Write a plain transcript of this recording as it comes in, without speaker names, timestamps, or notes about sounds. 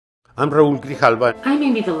I'm Raul Grijalva. I'm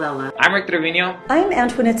Amy Villela. I'm Rick Trevino. I'm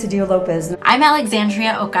Antoinette Cedillo Lopez. I'm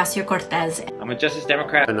Alexandria Ocasio-Cortez. I'm a Justice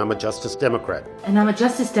Democrat. And I'm a Justice Democrat. And I'm a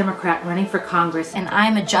Justice Democrat running for Congress. And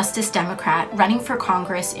I'm a Justice Democrat running for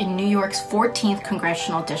Congress in New York's 14th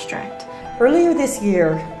Congressional District. Earlier this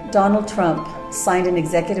year, Donald Trump signed an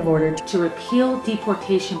executive order to repeal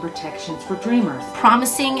deportation protections for Dreamers,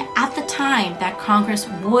 promising at the time that Congress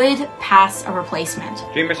would pass a replacement.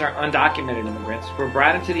 Dreamers are undocumented immigrants who were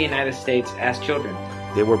brought into the United States as children.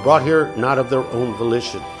 They were brought here not of their own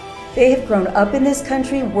volition. They have grown up in this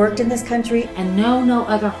country, worked in this country, and know no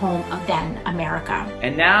other home than America.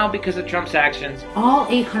 And now, because of Trump's actions, all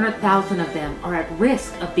 800,000 of them are at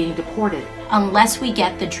risk of being deported. Unless we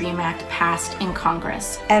get the DREAM Act passed in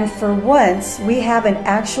Congress. And for once, we have an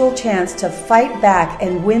actual chance to fight back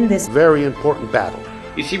and win this very important battle.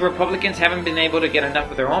 You see, Republicans haven't been able to get enough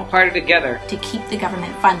of their own party together to keep the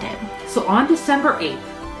government funded. So on December 8th,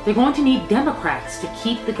 they're going to need Democrats to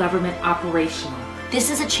keep the government operational. This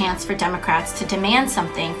is a chance for Democrats to demand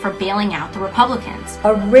something for bailing out the Republicans.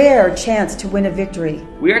 A rare chance to win a victory.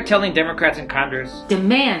 We are telling Democrats in Congress,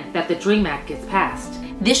 demand that the DREAM Act gets passed.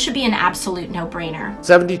 This should be an absolute no-brainer.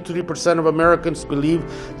 73% of Americans believe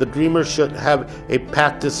the Dreamers should have a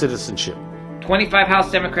path to citizenship. 25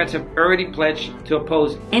 House Democrats have already pledged to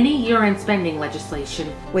oppose any year-end spending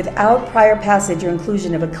legislation without prior passage or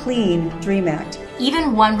inclusion of a clean DREAM Act.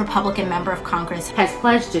 Even one Republican member of Congress has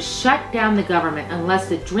pledged to shut down the government unless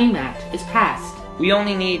the DREAM Act is passed. We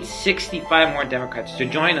only need 65 more Democrats to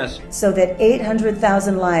join us so that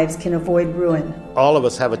 800,000 lives can avoid ruin. All of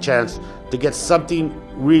us have a chance to get something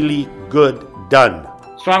really good done.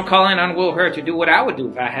 So I'm calling on Will Hurd to do what I would do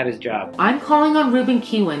if I had his job. I'm calling on Ruben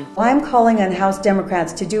Kihuen. I'm calling on House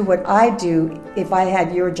Democrats to do what I'd do if I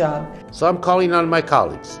had your job. So I'm calling on my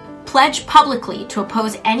colleagues. Pledge publicly to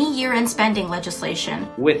oppose any year-end spending legislation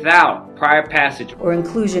without prior passage or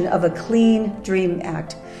inclusion of a clean DREAM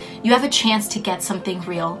Act. You have a chance to get something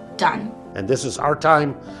real done. And this is our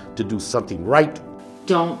time to do something right.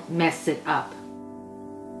 Don't mess it up.